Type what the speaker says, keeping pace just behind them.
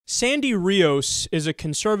Sandy Rios is a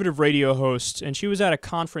conservative radio host, and she was at a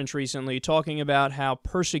conference recently talking about how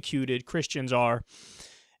persecuted Christians are.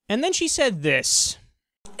 And then she said this.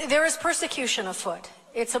 There is persecution afoot.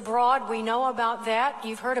 It's abroad. We know about that.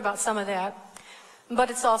 You've heard about some of that. But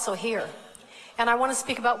it's also here. And I want to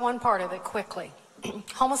speak about one part of it quickly.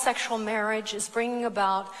 Homosexual marriage is bringing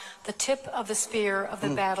about the tip of the spear of the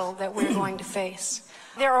battle that we're going to face.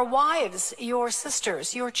 There are wives, your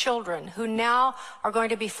sisters, your children, who now are going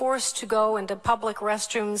to be forced to go into public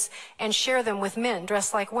restrooms and share them with men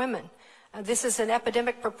dressed like women. This is an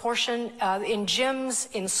epidemic proportion in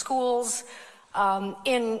gyms, in schools.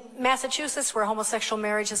 In Massachusetts, where homosexual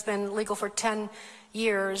marriage has been legal for 10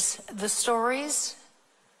 years, the stories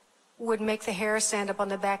would make the hair stand up on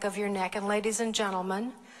the back of your neck. And ladies and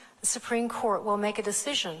gentlemen, the Supreme Court will make a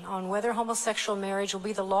decision on whether homosexual marriage will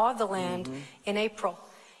be the law of the land in April.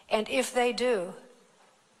 And if they do,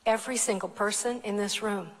 every single person in this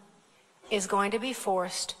room is going to be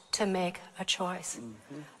forced to make a choice.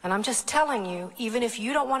 And I'm just telling you, even if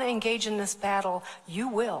you don't want to engage in this battle, you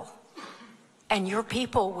will. And your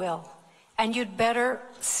people will. And you'd better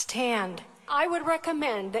stand. I would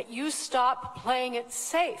recommend that you stop playing it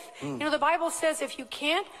safe. You know, the Bible says if you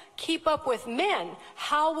can't keep up with men,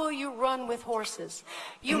 how will you run with horses?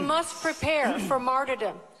 You must prepare for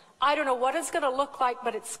martyrdom. I don't know what it's going to look like,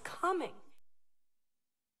 but it's coming.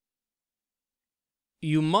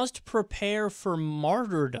 You must prepare for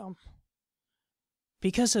martyrdom.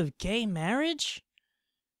 Because of gay marriage?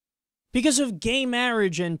 Because of gay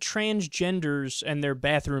marriage and transgenders and their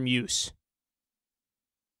bathroom use.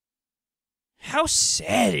 How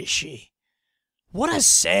sad is she? What a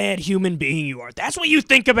sad human being you are. That's what you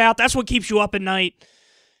think about. That's what keeps you up at night.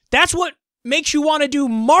 That's what makes you want to do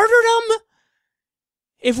martyrdom?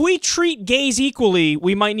 If we treat gays equally,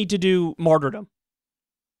 we might need to do martyrdom.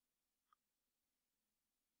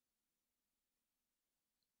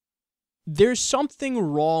 There's something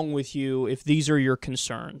wrong with you if these are your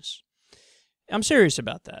concerns. I'm serious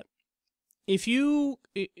about that. If you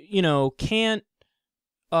can't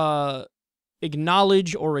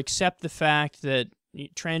acknowledge or accept the fact that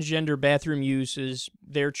transgender bathroom use is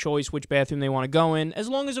their choice which bathroom they want to go in, as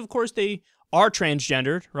long as, of course, they are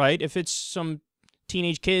transgendered, right? If it's some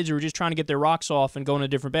teenage kids who are just trying to get their rocks off and go into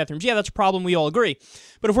different bathrooms, yeah, that's a problem, we all agree.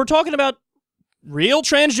 But if we're talking about real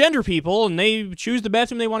transgender people and they choose the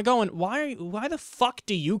bathroom they want to go in, why the fuck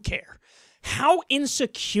do you care? How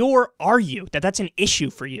insecure are you that that's an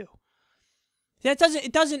issue for you?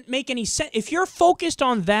 It doesn't make any sense. If you're focused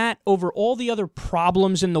on that over all the other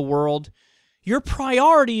problems in the world, your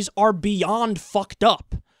priorities are beyond fucked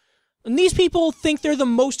up. And these people think they're the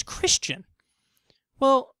most Christian.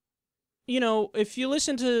 Well, if you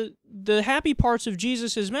listen to the happy parts of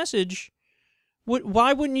Jesus' message,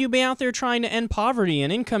 why wouldn't you be out there trying to end poverty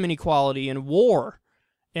and income inequality and war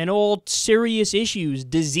and all serious issues,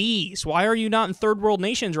 disease? Why are you not in third world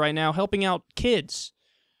nations right now helping out kids?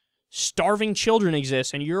 Starving children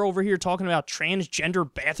exist, and you're over here talking about transgender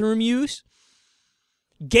bathroom use?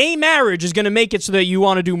 Gay marriage is going to make it so that you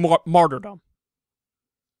want to do martyrdom.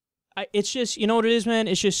 It's just, you know what it is, man?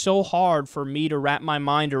 It's just so hard for me to wrap my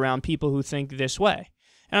mind around people who think this way.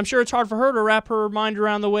 And I'm sure it's hard for her to wrap her mind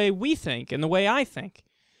around the way we think and the way I think.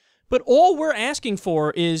 But all we're asking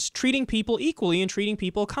for is treating people equally and treating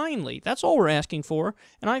people kindly. That's all we're asking for.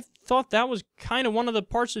 And I thought that was kind of one of the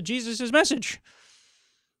parts of Jesus' message.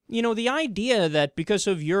 The idea that because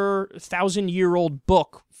of your 1,000-year-old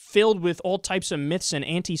book filled with all types of myths and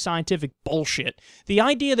anti-scientific bullshit, the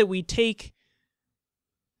idea that we take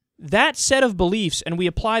that set of beliefs and we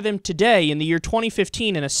apply them today in the year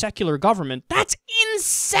 2015 in a secular government, that's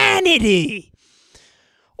insanity!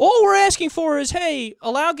 All we're asking for is, hey,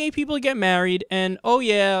 allow gay people to get married, and oh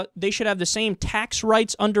yeah, they should have the same tax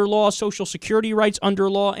rights under law, Social Security rights under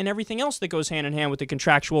law, and everything else that goes hand in hand with the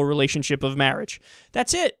contractual relationship of marriage.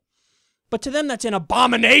 That's it. But to them, that's an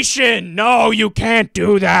abomination. No, you can't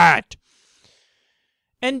do that.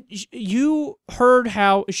 And you heard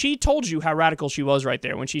how, she told you how radical she was right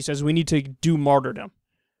there when she says we need to do martyrdom.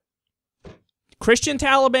 Christian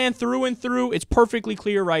Taliban through and through, it's perfectly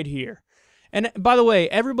clear right here. And by the way,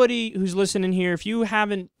 everybody who's listening here, if you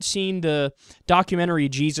haven't seen the documentary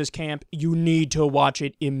Jesus Camp, you need to watch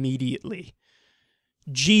it immediately.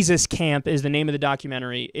 Jesus Camp is the name of the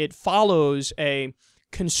documentary. It follows a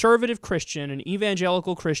conservative Christian, an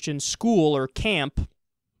evangelical Christian school or camp,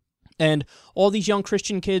 and all these young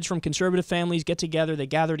Christian kids from conservative families get together, they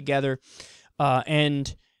gather together,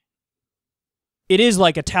 and it is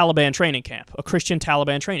like a Taliban training camp, a Christian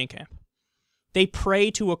Taliban training camp. They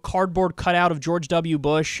pray to a cardboard cutout of George W.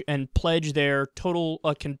 Bush and pledge their total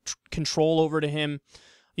control over to him.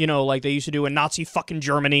 you know, like they used to do in Nazi fucking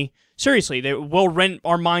Germany. Seriously, we'll rent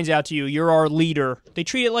our minds out to you. You're our leader. They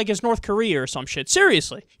treat it like it's North Korea or some shit.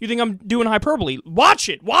 Seriously. You think I'm doing hyperbole? Watch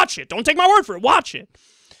it. Watch it. Don't take my word for it. Watch it.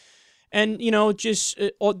 And, you know, just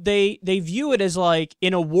they view it as like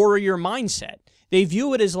in a warrior mindset. They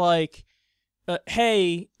view it as like,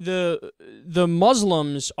 hey, the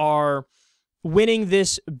Muslims are winning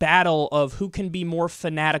this battle of who can be more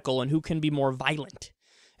fanatical and who can be more violent.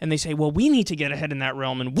 And they say, well, we need to get ahead in that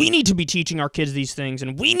realm, and we need to be teaching our kids these things,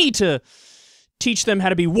 and we need to teach them how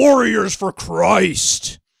to be warriors for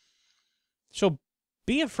Christ. So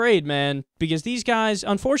be afraid, man, because these guys,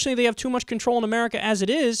 unfortunately, they have too much control in America as it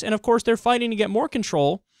is, and of course, they're fighting to get more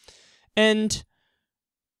control. And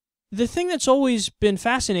the thing that's always been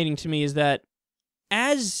fascinating to me is that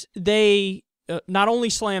as they not only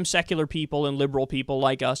slam secular people and liberal people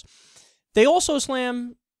like us, they also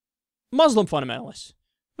slam Muslim fundamentalists.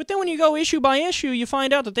 But then when you go issue by issue, you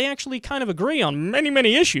find out that they actually kind of agree on many,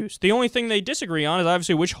 many issues. The only thing they disagree on is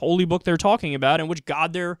obviously which holy book they're talking about and which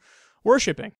God they're worshiping.